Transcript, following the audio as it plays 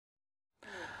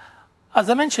As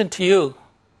I mentioned to you,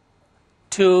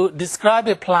 to describe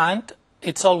a plant,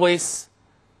 it's always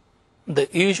the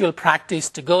usual practice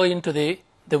to go into the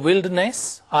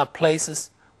wilderness or places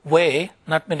where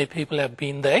not many people have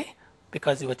been there,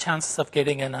 because your chances of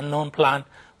getting an unknown plant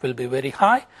will be very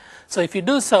high. So if you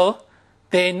do so,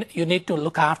 then you need to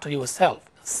look after yourself.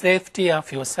 Safety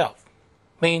of yourself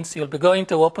means you'll be going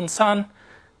to open sun.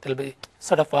 There'll be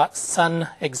sort of a sun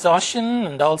exhaustion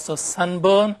and also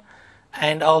sunburn,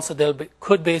 and also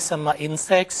could be some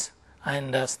insects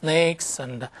and snakes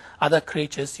and other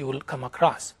creatures you will come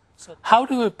across. So how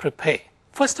do we prepare?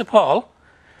 First of all,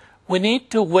 we need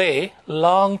to wear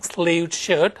long-sleeved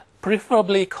shirt,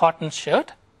 preferably cotton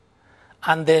shirt,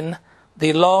 and then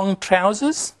the long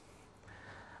trousers,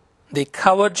 the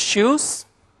covered shoes,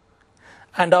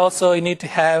 and also you need to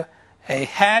have a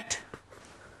hat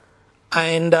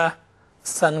and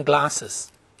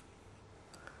sunglasses.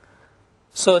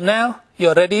 So now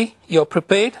you're ready, you're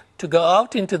prepared to go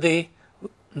out into the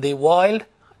wild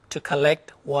to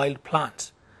collect wild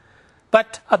plants.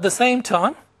 But at the same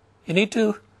time, you need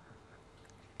to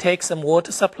take some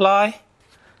water supply,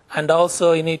 and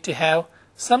also you need to have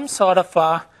some sort of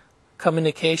a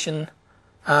communication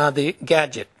the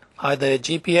gadget, either a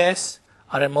GPS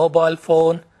or a mobile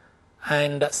phone,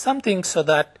 and something so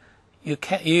that you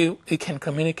can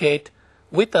communicate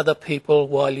with other people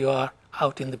while you are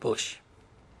out in the bush.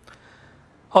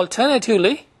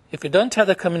 Alternatively, if you don't have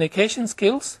the communication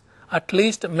skills, at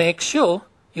least make sure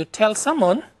you tell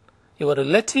someone, your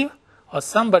relative or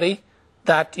somebody,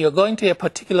 that you're going to a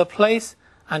particular place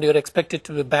and you're expected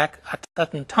to be back at a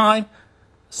certain time,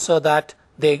 so that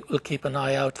they will keep an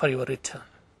eye out for your return.